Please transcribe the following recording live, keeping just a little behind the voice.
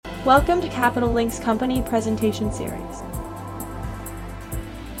Welcome to Capital Link's company presentation series.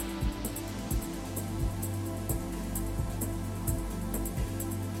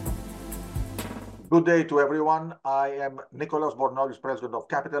 Good day to everyone. I am Nicholas Bornaulis, President of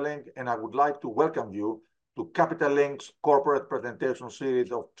Capital Link, and I would like to welcome you to Capital Link's corporate presentation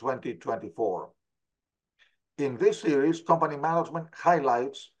series of 2024. In this series, company management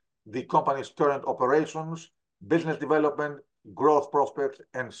highlights the company's current operations, business development, growth prospects,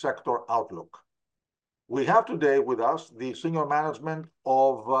 and sector outlook. We have today with us the senior management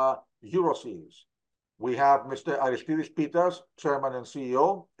of Euroseas. We have Mr. Aristidis Pittas, Chairman and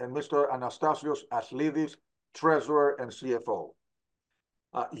CEO, and Mr. Anastasios Aslidis, Treasurer and CFO.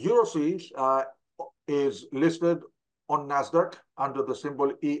 Euroseas is listed on NASDAQ under the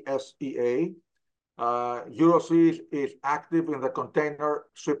symbol ESEA. Euroseas is active in the container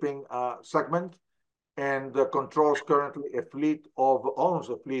shipping segment and owns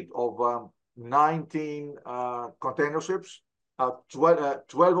a fleet of 19 container ships.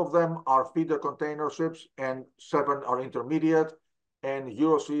 12 of them are feeder container ships and 7 are intermediate. And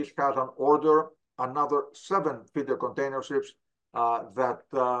Euroseas has on order another 7 feeder container ships that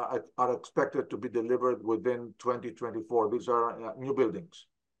are expected to be delivered within 2024. These are new buildings.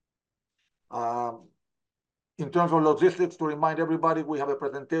 In terms of logistics, to remind everybody, we have a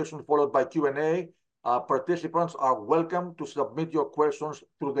presentation followed by Q&A. Participants are welcome to submit your questions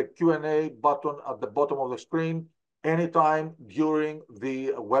through the Q&A button at the bottom of the screen anytime during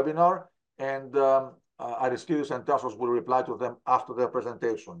the webinar, and Aristidis and Tassos will reply to them after their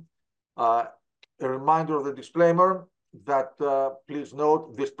presentation. A reminder of the disclaimer that please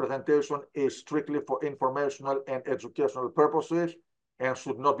note this presentation is strictly for informational and educational purposes and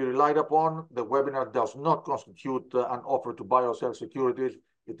should not be relied upon. The webinar does not constitute an offer to buy or sell securities.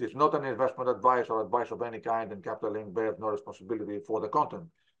 It is not an investment advice or advice of any kind, and Capital Link bears no responsibility for the content.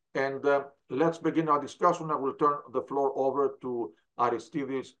 And let's begin our discussion. I will turn the floor over to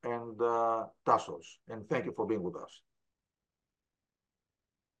Aristidis and Tassos. And thank you for being with us.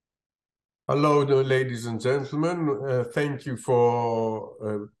 Hello, ladies and gentlemen. Thank you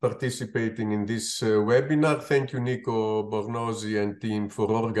for participating in this webinar. Thank you, Nico Bornaulis and team, for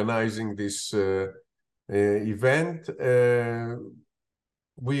organizing this event.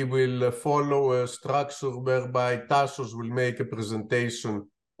 We will follow a structure whereby Tassos will make a presentation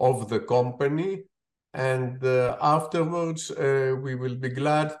of the company, and afterwards we will be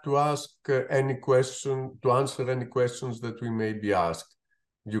glad to answer any questions that we may be asked.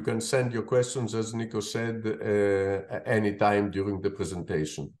 You can send your questions, as Nico said, any time during the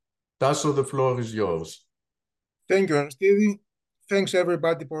presentation. Tassos, the floor is yours. Thank you, Aristidis. Thanks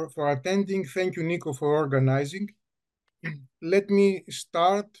everybody for attending. Thank you, Nico, for organizing. Let me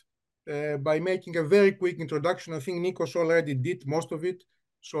start by making a very quick introduction. I think Nikos already did most of it,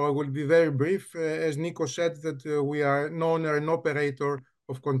 so I will be very brief. As Nico said, that we are an owner and operator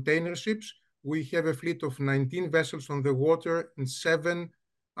of container ships. We have a fleet of 19 vessels on the water and 7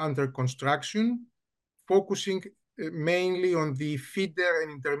 under construction, focusing mainly on the feeder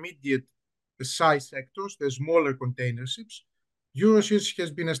and intermediate size sectors, the smaller container ships. Euroseas has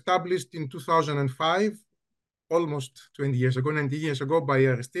been established in 2005, almost 20 years ago, 19 years ago, by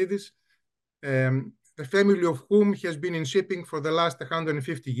Aristidis, the family of whom has been in shipping for the last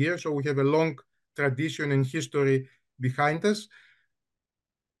 150 years, so we have a long tradition and history behind us.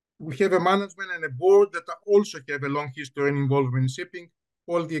 We have a management and a board that also have a long history and involvement in shipping.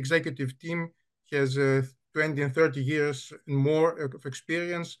 All the executive team has 20 and 30 years and more of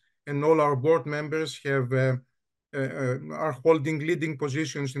experience, and all our board members are holding leading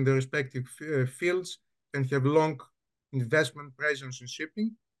positions in their respective fields and have long investment presence in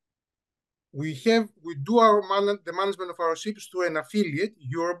shipping. We do the management of our ships through an affiliate,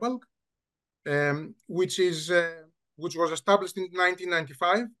 Eurobulk, which was established in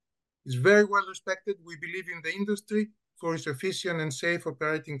 1995. It's very well respected. We believe in the industry for its efficient and safe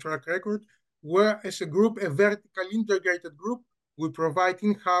operating track record, where as a group, a vertical integrated group, we provide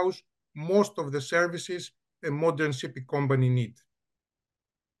in-house most of the services a modern shipping company needs.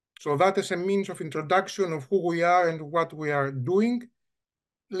 So that is a means of introduction of who we are and what we are doing.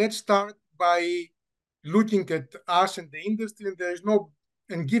 Let's start by looking at us and the industry.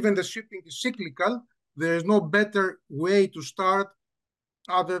 And given the shipping is cyclical, there is no better way to start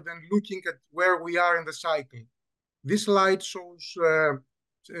other than looking at where we are in the cycle. This slide shows a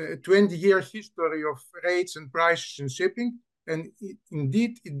 20-year history of rates and prices in shipping. And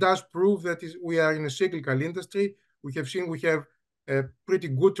indeed, it does prove that we are in a cyclical industry. We have pretty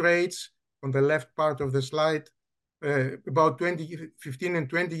good rates on the left part of the slide about 15 and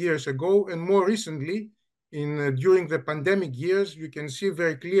 20 years ago. And more recently, during the pandemic years, you can see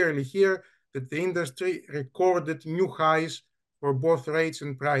very clearly here that the industry recorded new highs for both rates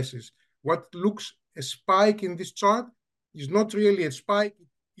and prices. What looks a spike in this chart is not really a spike.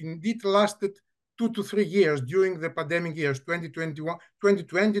 It indeed lasted 2 to 3 years during the pandemic years, 2021,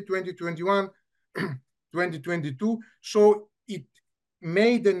 2020, 2021, 2022. So it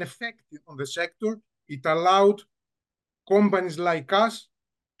made an effect on the sector. It allowed companies like us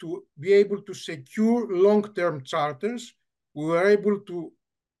to be able to secure long-term charters. We were able to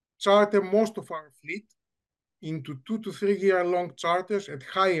charter most of our fleet into 2 to 3 year long charters at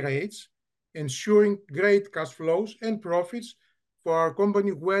high rates, ensuring great cash flows and profits for our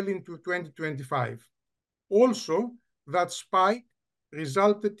company well into 2025. Also, that spike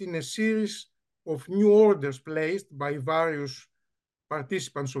resulted in a series of new orders placed by various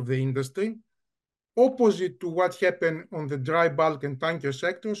participants of the industry, opposite to what happened on the dry bulk and tanker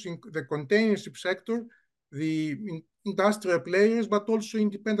sectors. In the container ship sector, the industrial players, but also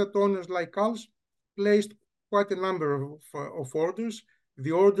independent owners like us, placed quite a number of orders.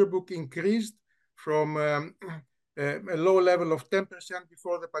 The order book increased from a low level of 10%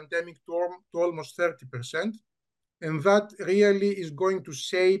 before the pandemic to almost 30%. And that really is going to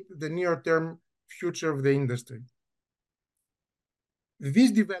shape the near-term future of the industry.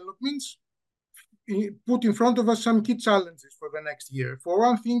 These developments put in front of us some key challenges for the next year. For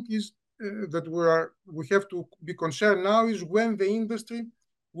one thing is that we have to be concerned now is when the industry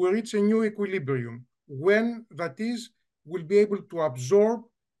will reach a new equilibrium, when that is, will be able to absorb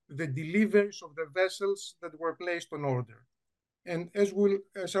the deliveries of the vessels that were placed on order. And as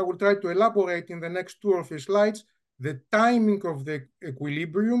I will try to elaborate in the next 2 or 3 slides, the timing of the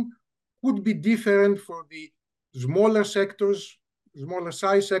equilibrium could be different for the smaller sectors, smaller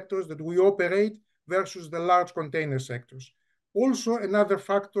size sectors that we operate versus the large container sectors. Also, another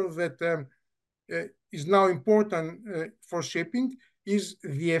factor that is now important for shipping is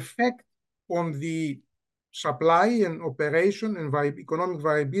the effect on the supply and operation and economic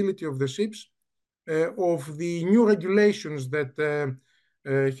viability of the ships of the new regulations that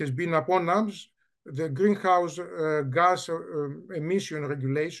has been upon us, the greenhouse gas emission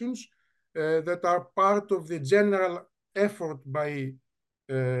regulations that are part of the general effort by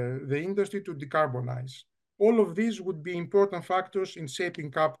the industry to decarbonize. All of these would be important factors in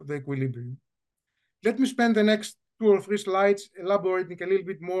shaping up the equilibrium. Let me spend the next 2 or 3 slides elaborating a little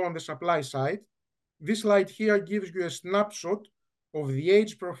bit more on the supply side. This slide here gives you a snapshot of the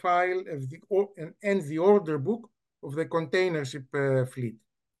age profile and the order book of the container ship fleet,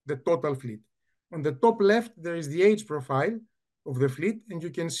 the total fleet. On the top left, there is the age profile of the fleet, and you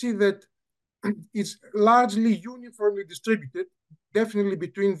can see that it's largely uniformly distributed, definitely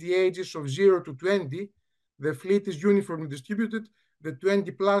between the ages of 0 to 20. The fleet is uniformly distributed. The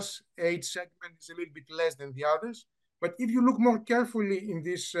 20 plus age segment is a little bit less than the others. But if you look more carefully in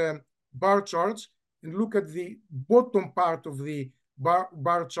these bar charts and look at the bottom part of the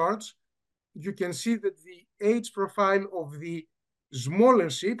bar charts, you can see that the age profile of the smaller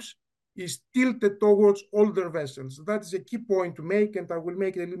ships is tilted towards older vessels. That is a key point to make, and I will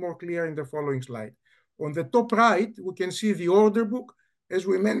make it a little more clear in the following slide. On the top right, we can see the order book. As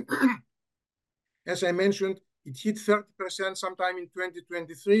I mentioned, it hit 30% sometime in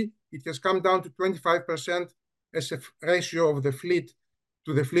 2023. It has come down to 25% as a ratio of the fleet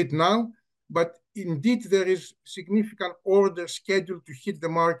to the fleet now. But indeed, there is significant order scheduled to hit the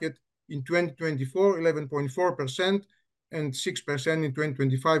market in 2024, 11.4%, and 6% in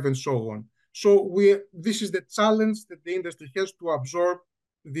 2025, and so on. So this is the challenge that the industry has to absorb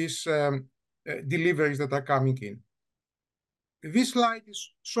these deliveries that are coming in. This slide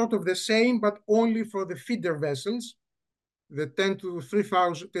is sort of the same, but only for the feeder vessels, the 10 to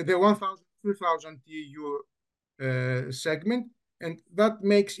 3,000, the 1,000 to 3,000 TEU segment. And that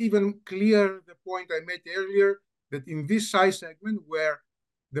makes even clearer the point I made earlier, that in this size segment, where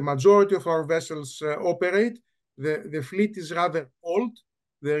the majority of our vessels operate, the fleet is rather old.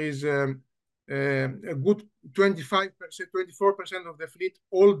 There is a good 25%, 24% of the fleet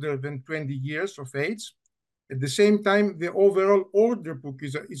older than 20 years of age. At the same time, the overall order book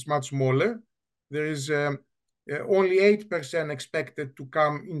is much smaller. There is only 8% expected to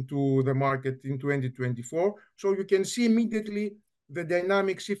come into the market in 2024. So you can see immediately the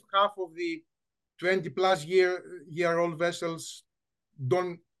dynamics. If half of the 20 plus year old vessels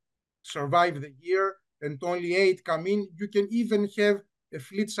don't survive the year and only 8 come in, you can even have a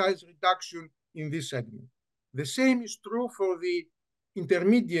fleet size reduction in this segment. The same is true for the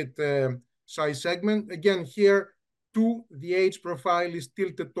intermediate size segment. Again, here too, the age profile is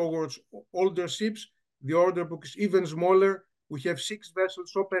tilted towards older ships. The order book is even smaller. We have 6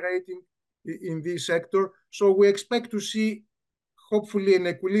 vessels operating in this sector. So we expect to see, hopefully, an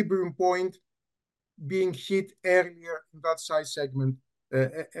equilibrium point being hit earlier in that size segment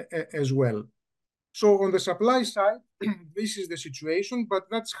as well. So on the supply side, this is the situation, but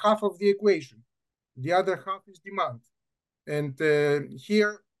that's half of the equation. The other half is demand. And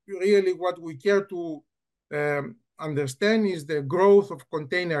here, really what we care to understand is the growth of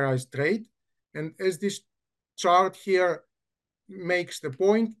containerized trade. And as this chart here makes the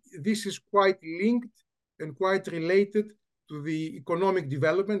point, this is quite linked and quite related to the economic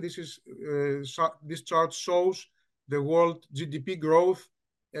development. This chart shows the world GDP growth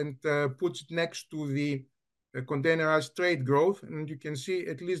and puts it next to the containerized trade growth. And you can see,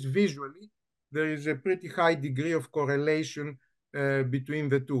 at least visually, there is a pretty high degree of correlation between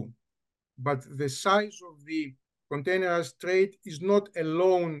the two. But the size of the containerized trade is not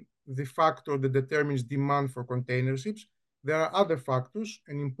alone the factor that determines demand for container ships. There are other factors.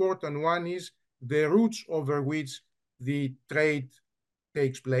 An important one is the routes over which the trade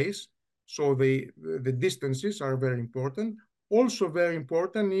takes place. So the distances are very important. Also very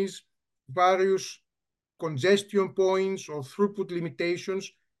important is various congestion points or throughput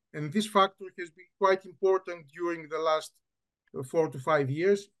limitations. And this factor has been quite important during the last 4 to 5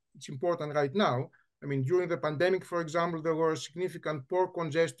 years. It's important right now. I mean, during the pandemic, for example, there were significant port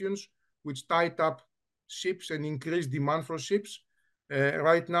congestions which tied up ships and increased demand for ships.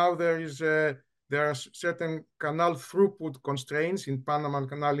 Right now, there are certain canal throughput constraints in Panama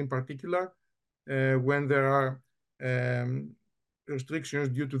Canal in particular, when there are restrictions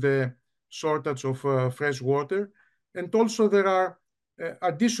due to the shortage of fresh water. And also there are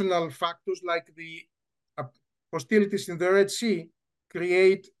additional factors like the hostilities in the Red Sea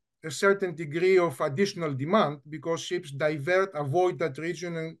create a certain degree of additional demand because ships avoid that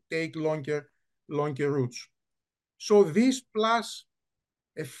region and take longer routes. So this plus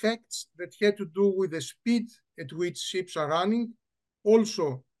effects that had to do with the speed at which ships are running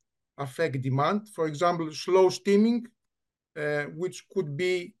also affect demand. For example, slow steaming, which could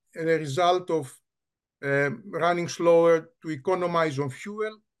be a result of running slower to economize on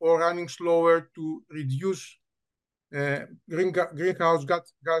fuel or running slower to reduce greenhouse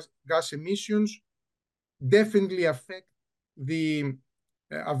gas emissions, definitely affect the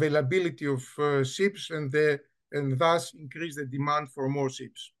availability of ships and thus increase the demand for more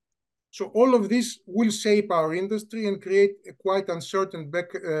ships. So all of this will shape our industry and create a quite uncertain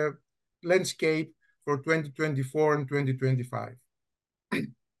landscape for 2024 and 2025.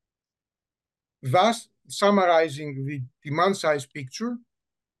 Thus, summarizing the demand size picture,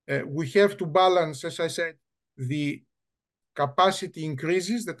 we have to balance, as I said, the capacity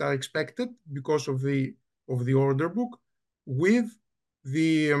increases that are expected because of the order book with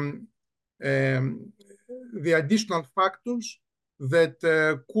the additional factors that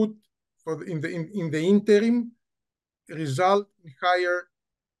could, in the interim, result in higher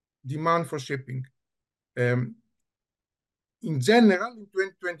demand for shipping. In general, in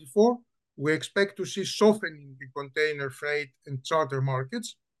 2024, we expect to see softening the container freight and charter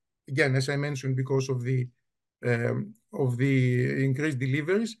markets. Again, as I mentioned, because of the increased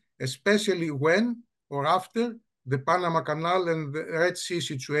deliveries, especially when or after the Panama Canal and the Red Sea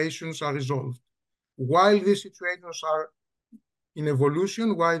situations are resolved. While these situations are in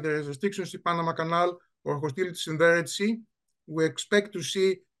evolution, while there is restrictions in Panama Canal or hostilities in the Red Sea,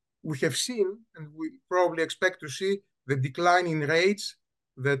 we have seen, and we probably expect to see the decline in rates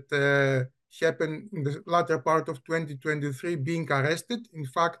that happened in the latter part of 2023 being arrested. In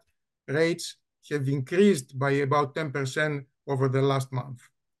fact, rates have increased by about 10% over the last month.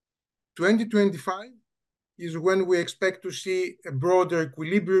 2025 is when we expect to see a broader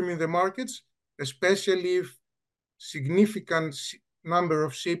equilibrium in the markets, especially if significant number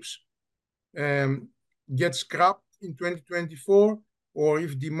of ships get scrapped in 2024, or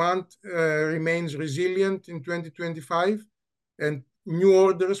if demand remains resilient in 2025, and new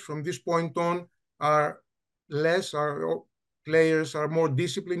orders from this point on are less, players are more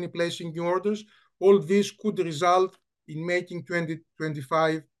disciplined in placing new orders. All this could result in making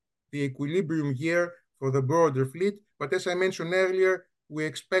 2025 the equilibrium year for the broader fleet. But as I mentioned earlier, we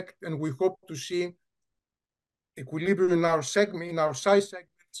expect and we hope to see equilibrium in our size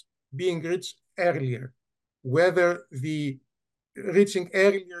segments being reached earlier. Whether reaching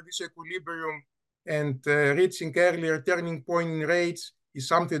earlier this equilibrium and reaching earlier turning point in rates is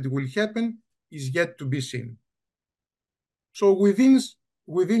something that will happen is yet to be seen. So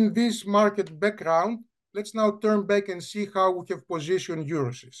within this market background, let's now turn back and see how we have positioned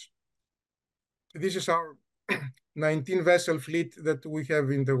Euroseas. This is our 19 vessel fleet that we have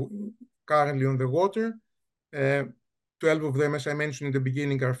currently on the water. 12 of them, as I mentioned in the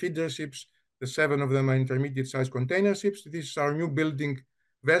beginning, are feeder ships. The 7 of them are intermediate-sized container ships. These are new building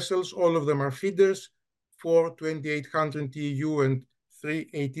vessels. All of them are feeders, 4 2,800 TEU and 3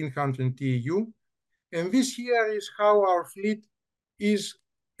 1,800 TEU. And this here is how our fleet is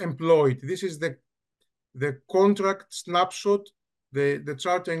employed. This is the contract snapshot, the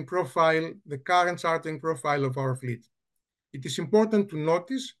chartering profile, the current chartering profile of our fleet. It is important to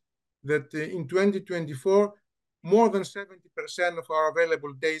notice that in 2024, more than 70% of our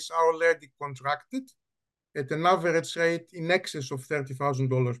available days are already contracted at an average rate in excess of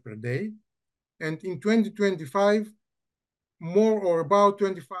 $30,000 per day. And in 2025, more or about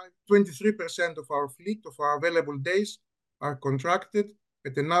 23% of our fleet, of our available days, are contracted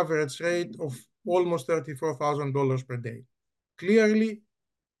at an average rate of almost $34,000 per day. Clearly,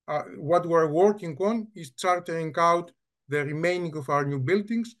 what we're working on is chartering out the remaining of our new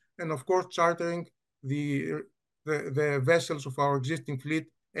buildings and, of course, chartering the vessels of our existing fleet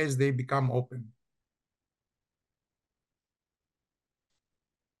as they become open.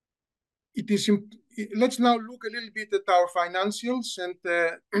 Let's now look a little bit at our financials, and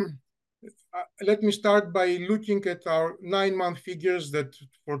let me start by looking at our 9-month figures that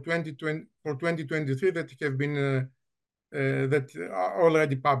for 2023 that have been that are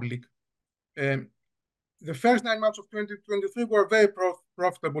already public. The first 9 months of 2023 were very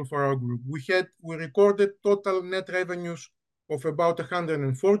profitable for our group. We recorded total net revenues of about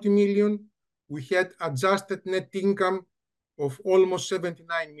 140 million. We had adjusted net income of almost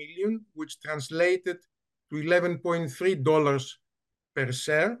 79 million, which translated to $11.3 per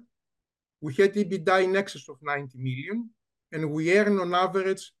share. We had EBITDA in excess of 90 million, and we earn on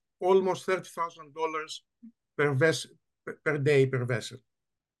average almost $30,000 per day per vessel.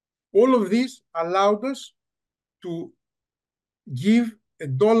 All of this allowed us to give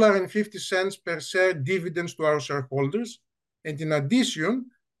 $1.50 per share dividends to our shareholders, and in addition,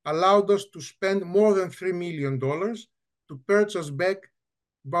 allowed us to spend more than $3 million to purchase back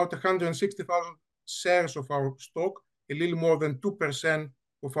about 160,000 shares of our stock, a little more than 2%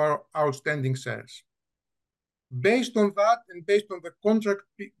 of our outstanding shares. Based on that, and based on the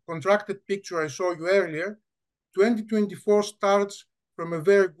contracted picture I showed you earlier, 2024 starts from a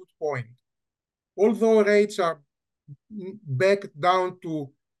very good point. Although rates are back down to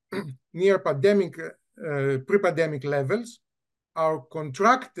near pre-pandemic levels, our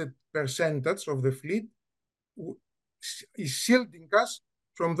contracted percentage of the fleet is shielding us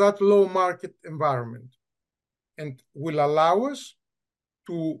from that low market environment and will allow us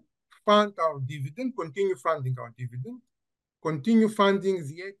to fund our dividend, continue funding our dividend, continue funding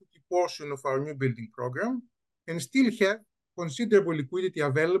the equity portion of our new building program, and still have considerable liquidity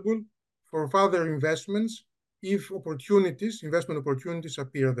available for further investments if investment opportunities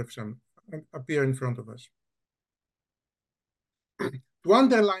appear in front of us. To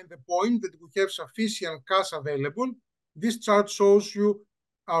underline the point that we have sufficient cash available, this chart shows you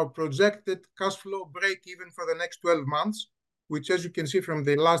our projected cash flow break-even for the next 12 months, which, as you can see from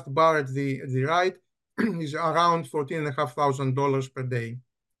the last bar at the right, is around $14,500 per day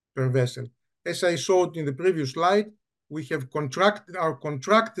per vessel. As I showed in the previous slide, we have our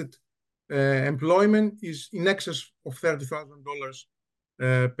contracted employment is in excess of $30,000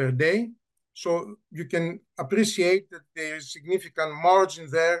 per day. So you can appreciate that there is significant margin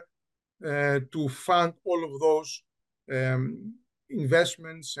there to fund all of those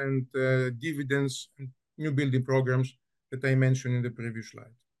investments and dividends and new building programs that I mentioned in the previous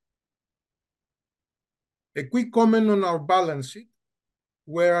slide. A quick comment on our balance sheet,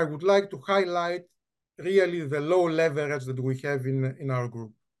 where I would like to highlight really the low leverage that we have in our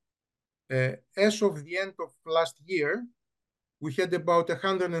group. As of the end of last year, we had about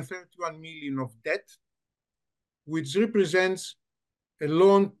 131 million of debt, which represents a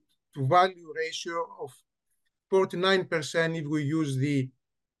loan-to-value ratio of 49% if we use the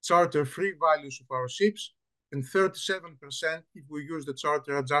charter-free values of our ships, and 37% if we use the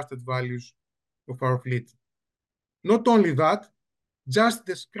charter-adjusted values of our fleet. Not only that, just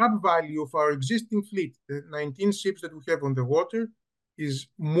the scrap value of our existing fleet, the 19 ships that we have on the water, is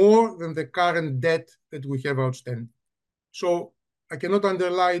more than the current debt that we have outstanding. So I cannot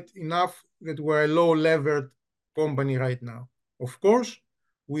underline enough that we're a low-levered company right now. Of course,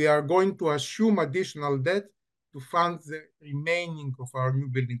 we are going to assume additional debt to fund the remaining of our new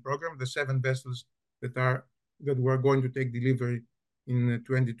building program, the 7 vessels that we're going to take delivery in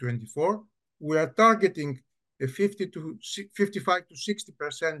 2024. We are targeting a 55 to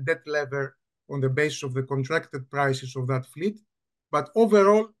 60% debt level on the basis of the contracted prices of that fleet. But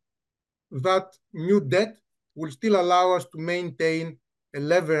overall, that new debt will still allow us to maintain a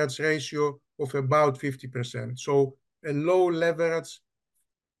leverage ratio of about 50%. So a low leverage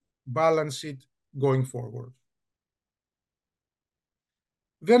balance sheet going forward.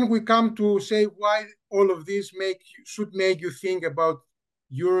 Then we come to say why all of this should make you think about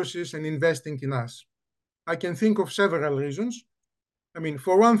Euroseas and investing in us. I can think of several reasons. I mean,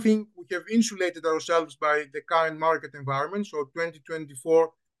 for one thing, we have insulated ourselves by the current market environment. So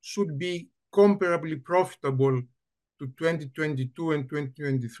 2024 should be comparably profitable to 2022 and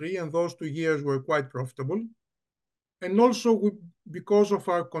 2023. And those 2 years were quite profitable. And also, because of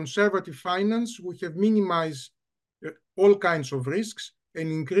our conservative finance, we have minimized all kinds of risks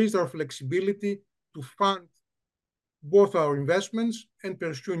and increased our flexibility to fund both our investments and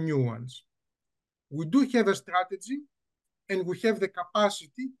pursue new ones. We do have a strategy, and we have the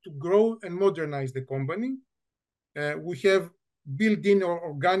capacity to grow and modernize the company. We have built in our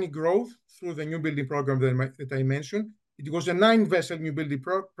organic growth through the new building program that I mentioned. It was a 9-vessel new building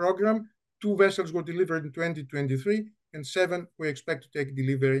program. 2 vessels were delivered in 2023, and 7 we expect to take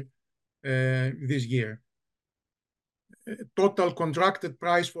delivery this year. Total contracted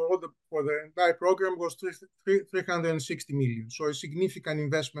price for the entire program was 360 million. So a significant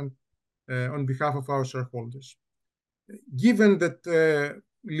investment on behalf of our shareholders. Given that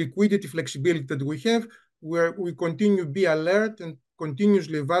liquidity flexibility that we have, we continue to be alert and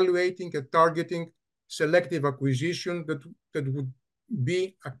continuously evaluating and targeting selective acquisition that would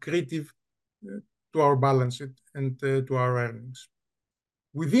be accretive to our balance sheet and to our earnings.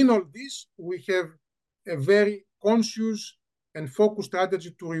 Within all this, we have a very conscious and focused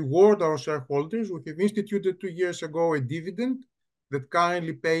strategy to reward our shareholders. We have instituted 2 years ago a dividend that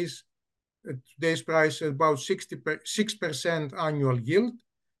currently pays at today's price about 6% annual yield.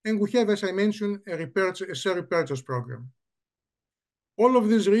 And we have, as I mentioned, a share repurchase program. All of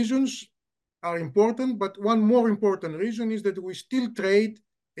these reasons are important, but one more important reason is that we still trade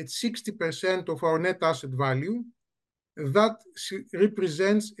at 60% of our net asset value. That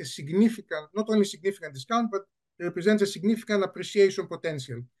represents a significant, not only significant discount, but represents a significant appreciation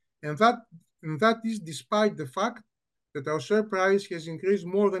potential. And that is despite the fact that our share price has increased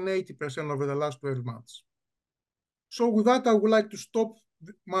more than 80% over the last 12 months. So with that, I would like to stop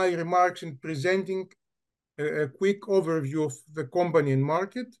my remarks in presenting a quick overview of the company and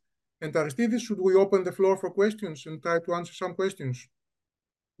market. And Aristidis, should we open the floor for questions and try to answer some questions?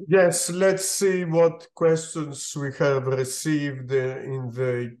 Yes, let's see what questions we have received in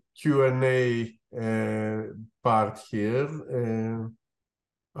the Q&A part here.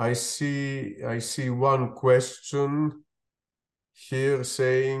 I see one question here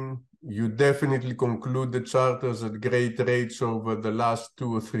saying, you definitely conclude the charters at great rates over the last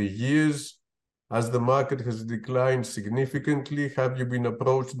 2 or 3 years. As the market has declined significantly, have you been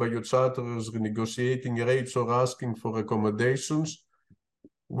approached by your charterers renegotiating rates or asking for accommodations?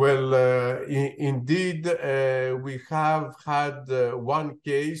 Well, indeed, we have had one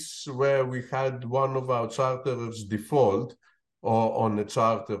case where we had one of our charterers default on a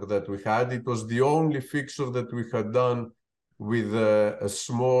charter that we had. It was the only fixture that we had done with a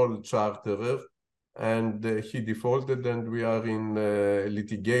small charterer, and he defaulted, and we are in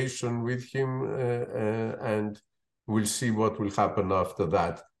litigation with him, and we'll see what will happen after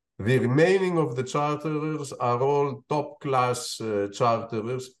that. The remaining of the charterers are all top-class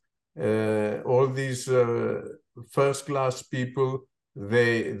charterers. All these first-class people,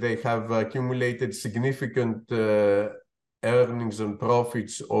 they have accumulated significant earnings and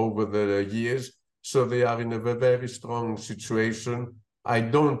profits over the years, so they are in a very strong situation. I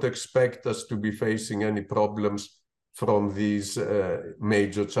don't expect us to be facing any problems from these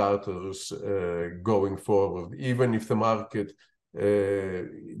major charters going forward, even if the market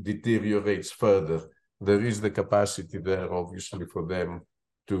deteriorates further. There is the capacity there, obviously, for them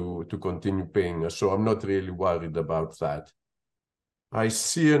to continue paying us. So I'm not really worried about that. I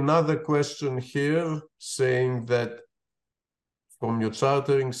see another question here saying that from your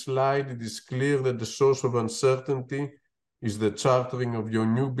chartering slide, it is clear that the source of uncertainty is the chartering of your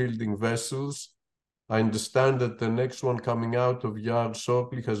new building vessels. I understand that the next one coming out of yard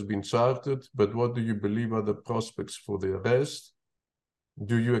shortly has been chartered, but what do you believe are the prospects for the rest?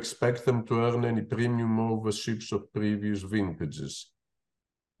 Do you expect them to earn any premium over ships of previous vintages?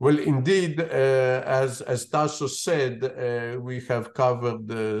 Well, indeed, as Tassos said, we have covered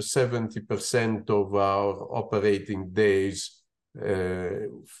 70% of our operating days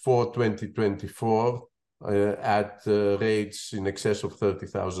for 2024 at rates in excess of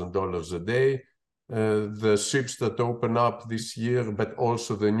 $30,000 a day. The ships that open up this year, but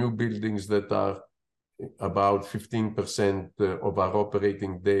also the new buildings that are about 15% of our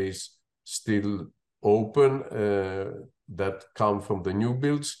operating days still open, that come from the new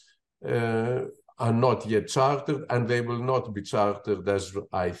builds, are not yet chartered, and they will not be chartered, as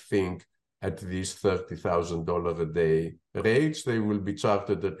I think, at these $30,000 a day rates. They will be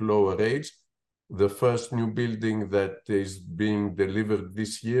chartered at lower rates. The first new building that is being delivered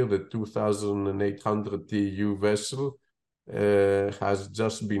this year, the 2,800 TEU vessel, has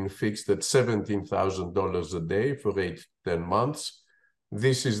just been fixed at $17,000 a day for 8 to 10 months.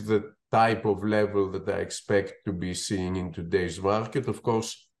 This is the type of level that I expect to be seeing in today's market. Of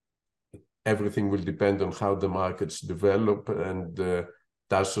course, everything will depend on how the markets develop, and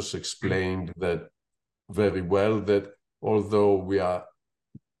Tassos explained that very well, that although we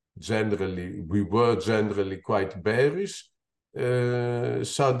were generally quite bearish,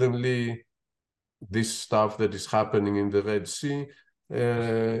 suddenly this stuff that is happening in the Red Sea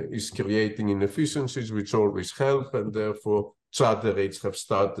is creating inefficiencies, which always help, and therefore charter rates have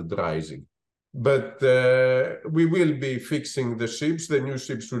started rising. But we will be fixing the ships. The new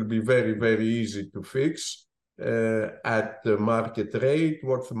ships will be very, very easy to fix at the market rate.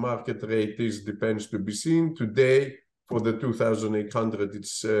 What the market rate is depends to be seen. Today, for the 2,800,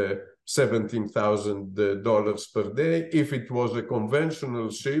 it's $17,000 per day. If it was a conventional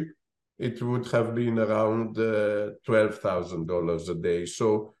ship, it would have been around $12,000 a day.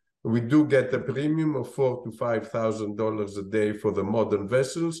 So we do get a premium of $4,000 to $5,000 a day for the modern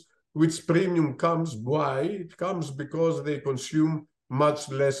vessels, which premium comes why? It comes because they consume much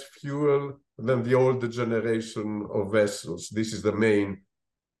less fuel than the older generation of vessels. This is the main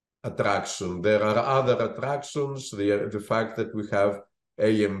attraction. There are other attractions, the fact that we have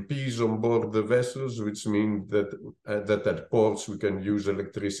AMPs on board the vessels, which mean that at ports we can use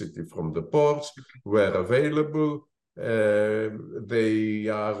electricity from the ports where available. They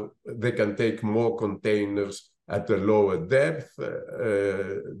can take more containers at a lower depth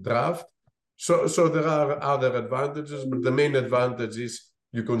draft. So there are other advantages, but the main advantage is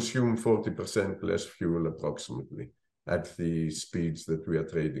you consume 40% less fuel approximately at the speeds that we are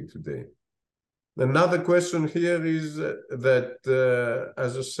trading today. Another question here is that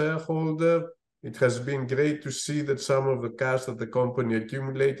as a shareholder, it has been great to see that some of the cash that the company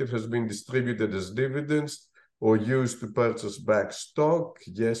accumulated has been distributed as dividends or used to purchase back stock.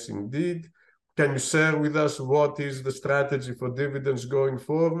 Yes, indeed. Can you share with us what is the strategy for dividends going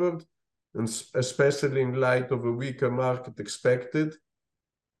forward, and especially in light of a weaker market expected?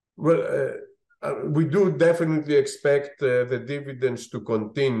 Well, we do definitely expect the dividends to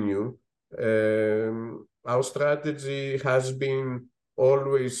continue. Our strategy has been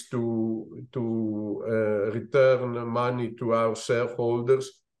always to return money to our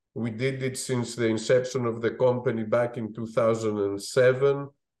shareholders. We did it since the inception of the company back in 2007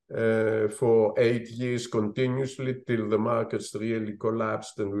 for 8 years continuously till the markets really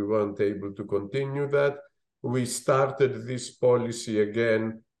collapsed and we weren't able to continue that. We started this policy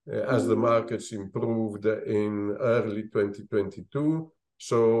again as the markets improved in early 2022.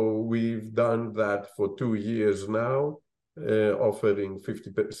 So we've done that for 2 years now, offering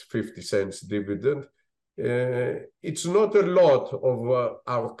 50 cents dividend. It's not a lot of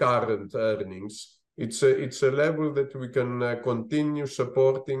our current earnings. It's a level that we can continue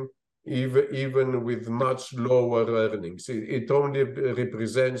supporting even with much lower earnings. It only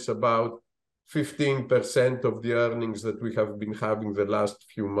represents about 15% of the earnings that we have been having the last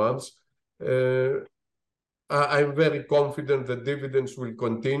few months. I'm very confident that dividends will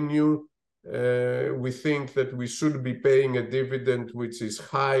continue. We think that we should be paying a dividend which is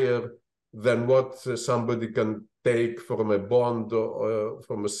higher than what somebody can take from a bond or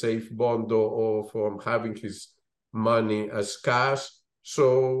from a safe bond or from having his money as cash.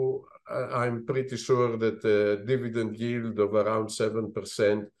 So I'm pretty sure that a dividend yield of around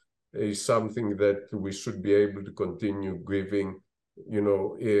 7% is something that we should be able to continue giving,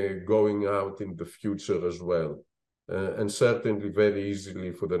 going out in the future as well, and certainly very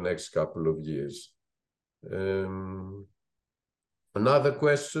easily for the next couple of years. Another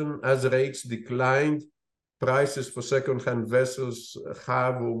question, as rates declined, prices for second-hand vessels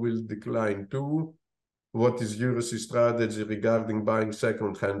have or will decline too. What is Euroseas' strategy regarding buying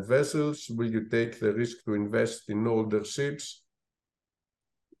second-hand vessels? Will you take the risk to invest in older ships?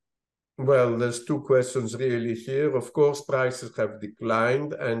 Well, there's two questions really here. Of course, prices have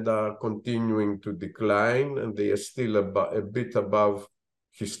declined and are continuing to decline, and they are still a bit above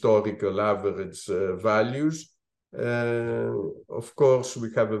historical average values. Of course,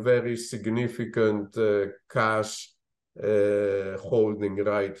 we have a very significant cash holding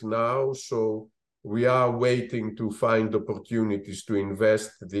right now, so we are waiting to find opportunities to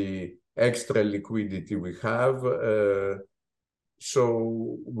invest the extra liquidity we have.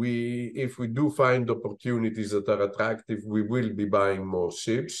 So if we do find opportunities that are attractive, we will be buying more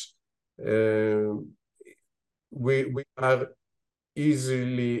ships. We are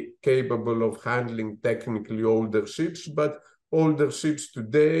easily capable of handling technically older ships, but older ships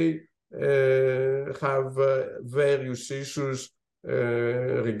today have various issues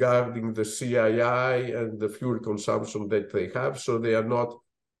regarding the CII and the fuel consumption that they have, so they are not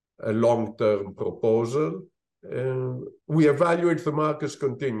a long-term proposal. We evaluate the markets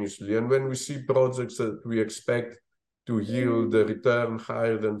continuously, and when we see projects that we expect to yield a return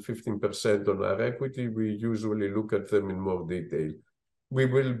higher than 15% on our equity, we usually look at them in more detail. We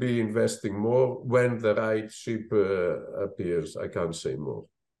will be investing more when the right ship appears. I can't say more.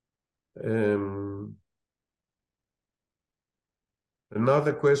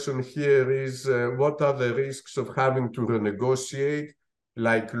 Another question here is, what are the risks of having to renegotiate,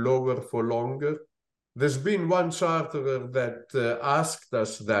 like lower for longer? There's been one charterer that asked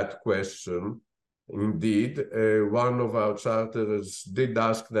us that question. Indeed, one of our charterers did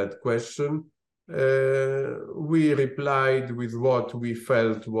ask that question. We replied with what we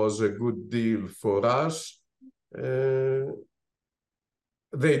felt was a good deal for us.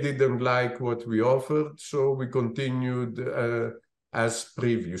 They didn't like what we offered, so we continued as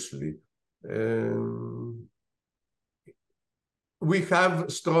previously. We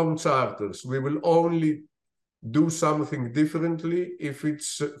have strong charters. We will only do something differently if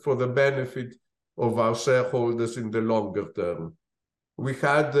it's for the benefit of our shareholders in the longer term. We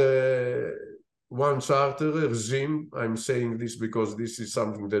had one charterer, Zim, I'm saying this because this is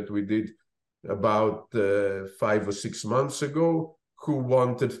something that we did about 5 or 6 months ago, who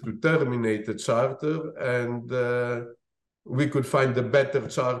wanted to terminate the charter, and we could find a better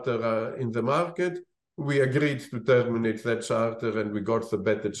charter in the market. We agreed to terminate that charter, and we got the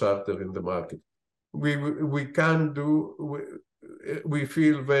better charter in the market. We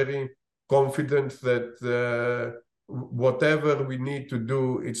feel very confident that whatever we need to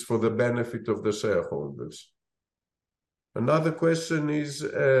do, it's for the benefit of the shareholders. Another question is,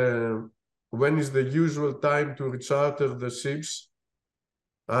 when is the usual time to recharter the ships?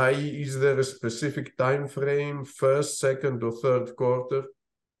 i.e., is there a specific time frame, first, second, or third quarter?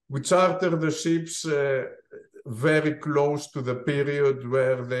 We charter the ships very close to the period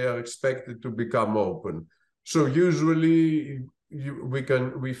where they are expected to become open. So usually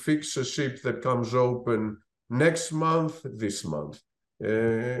we fix a ship that comes open next month, this month.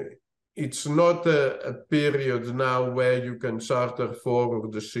 It's not a period now where you can charter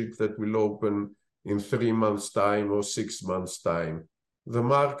forward the ship that will open in 3 months' time or 6 months' time. The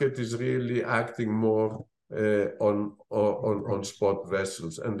market is really acting more on spot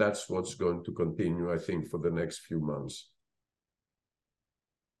vessels, and that's what's going to continue, I think, for the next few months.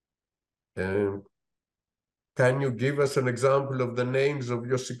 Can you give us an example of the names of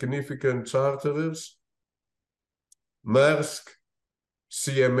your significant charterers? Maersk,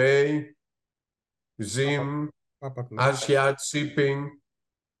 CMA, Zim, Asiat Shipping,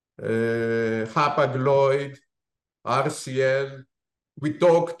 Hapag-Lloyd, RCL. We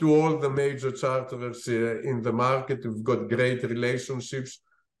talk to all the major charterers in the market. We've got great relationships,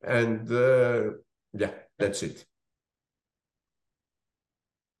 and yeah, that's it.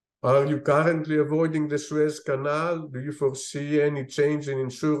 Are you currently avoiding the Suez Canal? Do you foresee any change in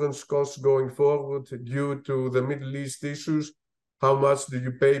insurance costs going forward due to the Middle East issues? How much do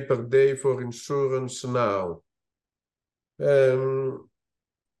you pay per day for insurance now?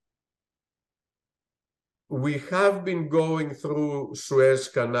 We have been going through Suez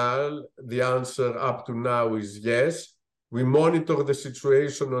Canal. The answer up to now is yes. We monitor the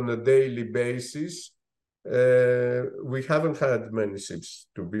situation on a daily basis. We haven't had many ships,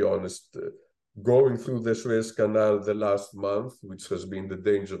 to be honest, going through the Suez Canal the last month, which has been the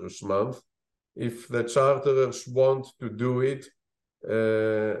dangerous month. If the charterers want to do it,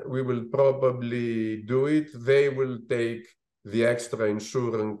 we will probably do it. They will take the extra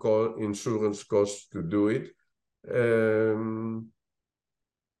insurance costs to do it.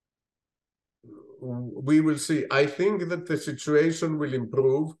 We will see. I think that the situation will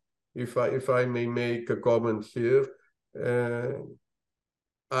improve. If I may make a comment here,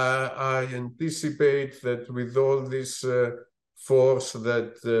 I anticipate that with all this force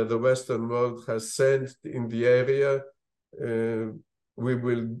that the Western world has sent in the area, we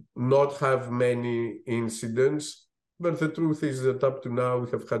will not have many incidents. But the truth is that up to now, we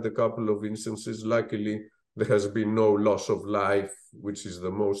have had a couple of instances. Luckily, there has been no loss of life, which is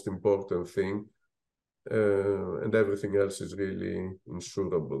the most important thing. And everything else is really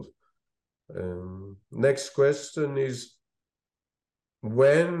insurable. Next question is,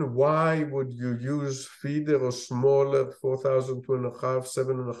 why would you use feeder or smaller 4,000, 2.5,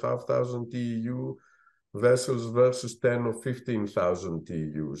 7,500 TEU vessels versus 10 or 15,000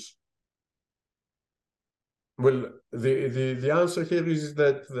 TEUs? Well, the answer here is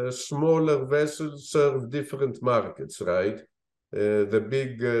that the smaller vessels serve different markets, right? The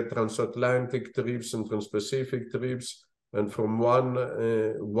big transatlantic trips and transpacific trips, and from one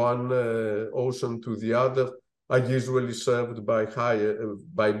ocean to the other, are usually served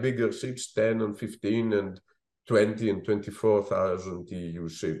by bigger ships, 10 and 15 and 20 and 24,000 TEU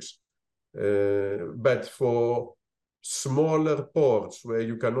ships. But for smaller ports where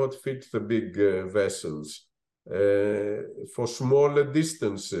you cannot fit the big vessels, for smaller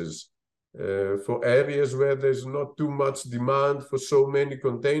distances, for areas where there's not too much demand for so many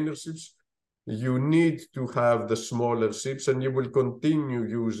container ships, you need to have the smaller ships, and you will continue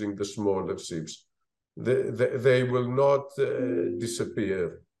using the smaller ships. They will not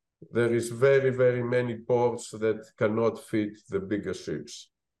disappear. There is very, very many ports that cannot fit the bigger ships.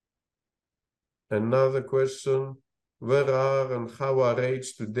 Another question, where are and how are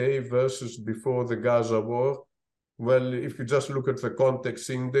rates today versus before the Gaza war? Well, if you just look at the context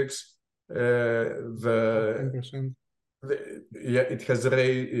index, 10%. It has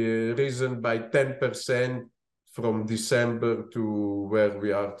risen by 10% from December to where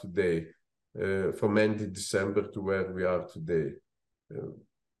we are today, from end of December to where we are today.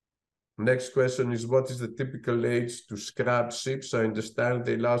 Next question is, what is the typical age to scrap ships? I understand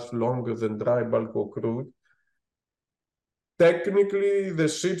they last longer than dry bulk or crude. Technically, the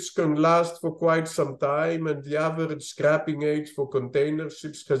ships can last for quite some time, and the average scrapping age for container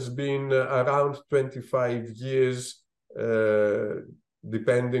ships has been around 25 years,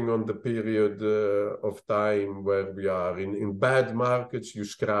 depending on the period of time where we are. In bad markets, you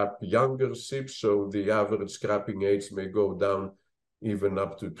scrap younger ships, so the average scrapping age may go down even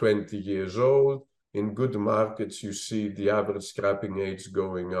up to 20 years old. In good markets, you see the average scrapping age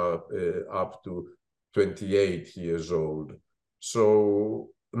going up to 28 years old. So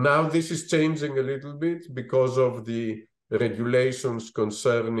now this is changing a little bit because of the regulations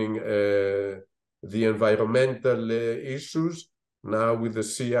concerning the environmental issues. Now with the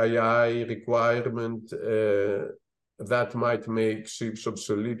CII requirement, that might make ships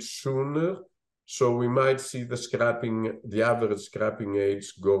obsolete sooner. So we might see the average scrapping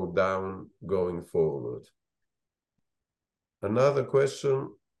age go down going forward. Another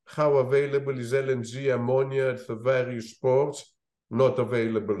question, how available is LNG ammonia at the various ports? Not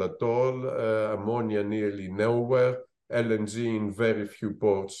available at all. Ammonia nearly nowhere. LNG in very few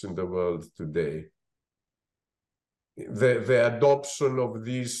ports in the world today. The adoption of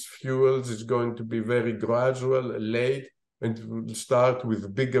these fuels is going to be very gradual, late, and it will start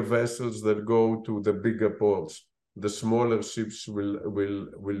with bigger vessels that go to the bigger ports. The smaller ships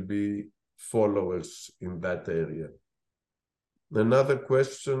will be followers in that area. Another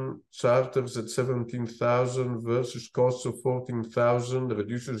question, charters at 17,000 versus costs of 14,000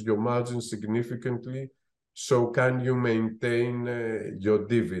 reduces your margin significantly. So can you maintain your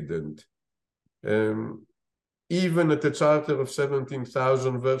dividend? Even at a charter of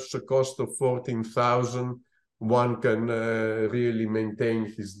 17,000 versus a cost of 14,000, one can really maintain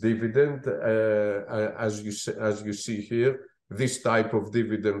his dividend, as you see here, this type of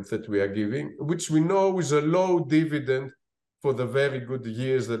dividend that we are giving, which we know is a low dividend for the very good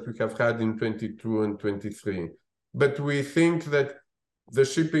years that we have had in 22 and 23. But we think that the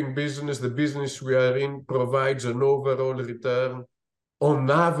shipping business, the business we are in, provides an overall return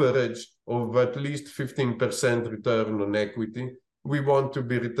on average of at least 15% return on equity. We want to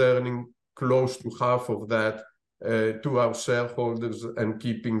be returning close to half of that to our shareholders and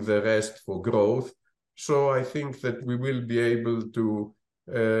keeping the rest for growth. So I think that we will be able to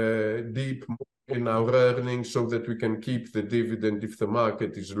dip in our earnings so that we can keep the dividend if the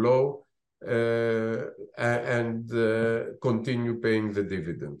market is low and continue paying the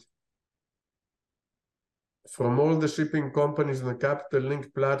dividend. From all the shipping companies in the Capital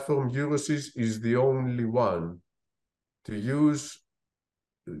Link platform, Euroseas is the only one to use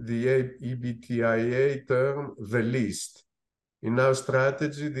the EBITDA term the least. In our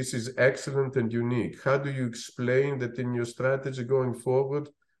strategy, this is excellent and unique. How do you explain that in your strategy going forward,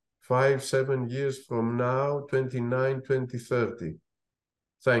 5-7 years from now, 29, 2030?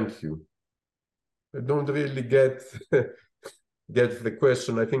 Thank you. I don't really get the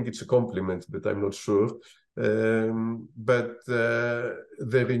question. I think it's a compliment, but I'm not sure. But the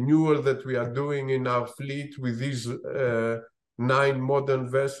renewal that we are doing in our fleet with these 9 modern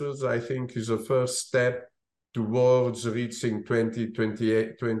vessels, I think is a first step towards reaching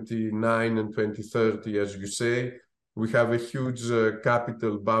 2028, 29 and 2030, as you say. We have a huge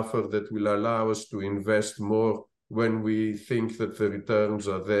capital buffer that will allow us to invest more when we think that the returns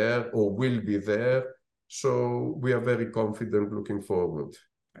are there or will be there. So we are very confident looking forward.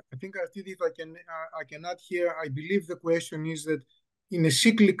 I think, Aristidis, if I can add here, I believe the question is that in a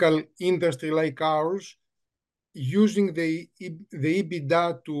cyclical industry like ours, using the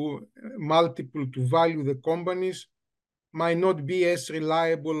EBITDA to multiple to value the companies might not be as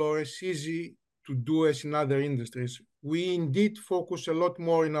reliable or as easy to do as in other industries. We indeed focus a lot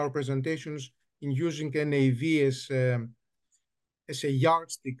more in our presentations in using NAV as a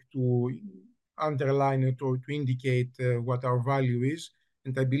yardstick to underline it or to indicate what our value is.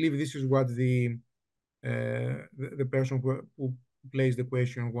 And I believe this is what the person who placed the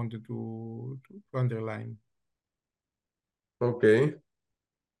question wanted to underline. Okay,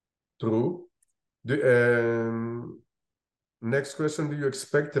 true. Next question, do you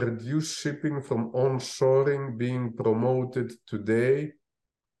expect reduced shipping from onshoring being promoted today?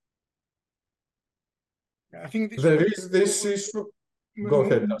 I think there is this issue. Go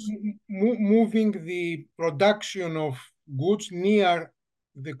ahead. Moving the production of goods near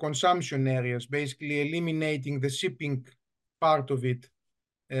the consumption areas, basically eliminating the shipping part of it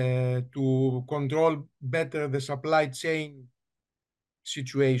to control better the supply chain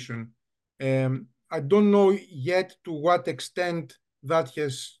situation. I don't know yet to what extent that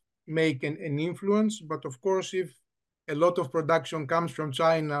has made an influence, but of course, if a lot of production comes from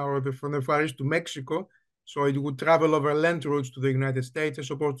China or from the Far East to Mexico, so it would travel over land routes to the United States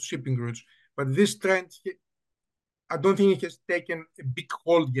as opposed to shipping routes. But this trend, I don't think it has taken a big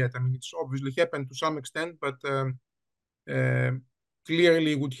hold yet. I mean, it's obviously happened to some extent, but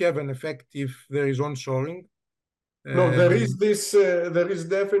clearly would have an effect if there is onshoring. No, there is this. There is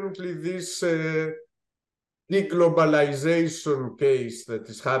definitely this deglobalization case that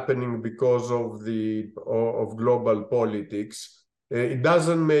is happening because of of global politics. It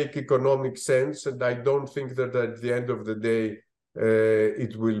doesn't make economic sense, and I don't think that at the end of the day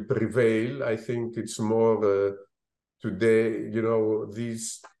it will prevail. I think it's more today, you know,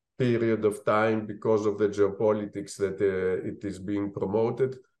 this period of time because of the geopolitics that it is being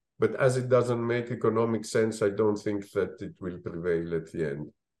promoted. But as it doesn't make economic sense, I don't think that it will prevail at the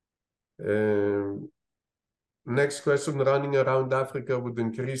end. Next question, running around Africa would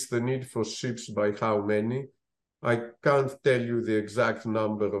increase the need for ships by how many? I can't tell you the exact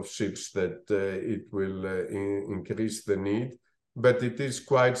number of ships that it will increase the need, but it is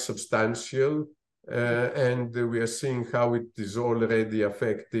quite substantial. And we are seeing how it is already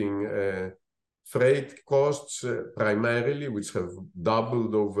affecting freight costs primarily, which have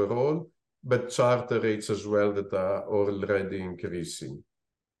doubled overall, but charter rates as well that are already increasing.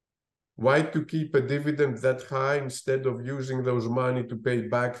 Why to keep a dividend that high instead of using those money to pay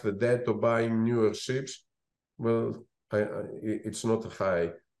back the debt or buying newer ships? Well, it's not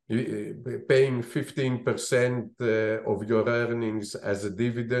high. Paying 15% of your earnings as a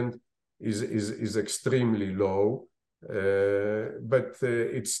dividend is extremely low. But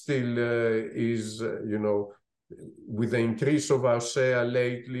it still is, you know, with the increase of our share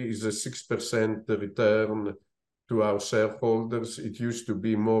lately, is a 6% return to our shareholders. It used to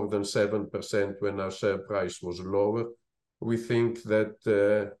be more than 7% when our share price was lower. We think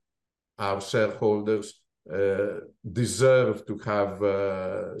that our shareholders deserve to have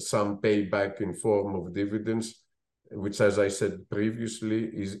some payback in form of dividends, which, as I said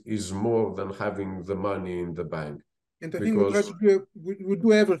previously, is more than having the money in the bank. And I think we try to do we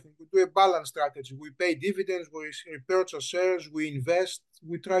do everything. We do a balanced strategy. We pay dividends, we repurchase shares, we invest.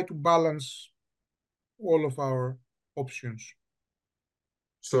 We try to balance all of our options.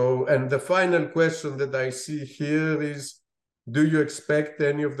 So, and the final question that I see here is, do you expect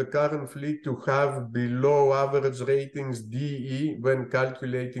any of the current fleet to have below average ratings DE when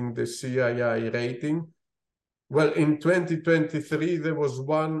calculating the CII rating? Well, in 2023, there was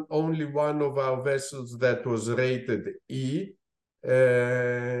only one of our vessels that was rated E.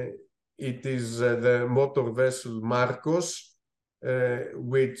 It is the motor vessel Marcos,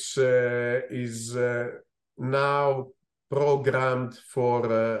 which is now programmed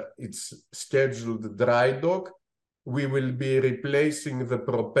for its scheduled dry dock. We will be replacing the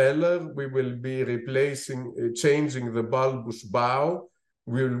propeller. We will be changing the bulbous bow.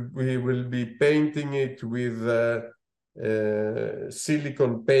 We will be painting it with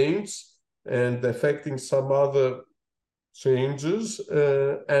silicone paints and effecting some other changes.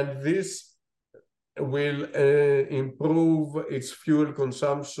 And this will improve its fuel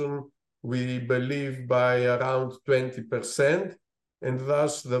consumption, we believe, by around 20%. And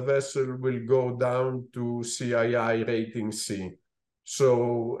thus the vessel will go down to CII rating C.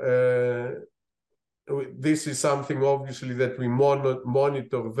 So this is something obviously that we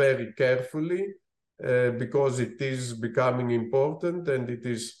monitor very carefully because it is becoming important, and it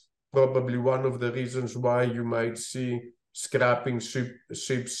is probably one of the reasons why you might see scrapping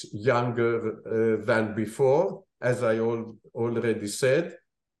ships younger than before, as I already said.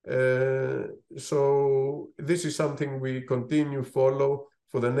 So this is something we continue follow.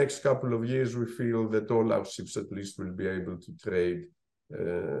 For the next couple of years, we feel that all our ships at least will be able to trade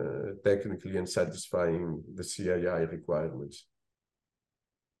technically and satisfying the CII requirements.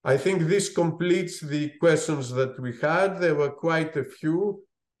 I think this completes the questions that we had. There were quite a few.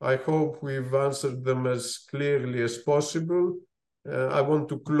 I hope we've answered them as clearly as possible. I want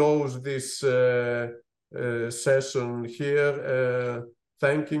to close this session here,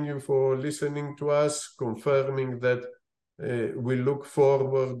 thanking you for listening to us, confirming that we look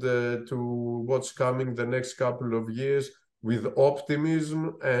forward to what's coming the next couple of years with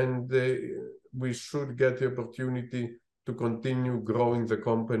optimism, and we should get the opportunity to continue growing the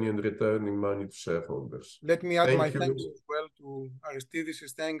company and returning money to shareholders. Let me add Thank my you. thanks as well to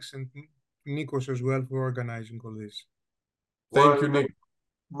Aristides' thanks and Nikos as well for organizing all this. Thank you, Nick.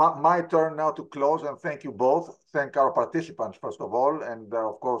 My turn now to close, and thank you both. Thank our participants, first of all, and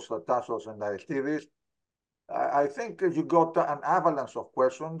of course, Tassos and Aristides. I think you got an avalanche of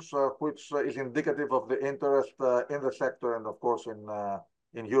questions, which is indicative of the interest in the sector and, of course,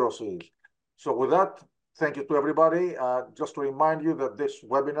 in Euroseas. So with that, thank you to everybody. Just to remind you that this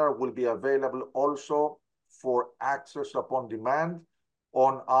webinar will be available also for access upon demand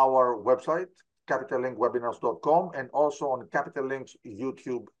on our website, capitallinkwebinars.com, and also on Capital Link's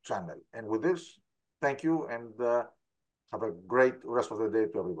YouTube channel. And with this, thank you, and have a great rest of the day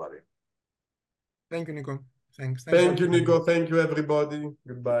to everybody. Thank you, Nico. Thanks. Thank you, Nico. Thank you, everybody.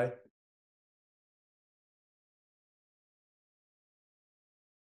 Goodbye.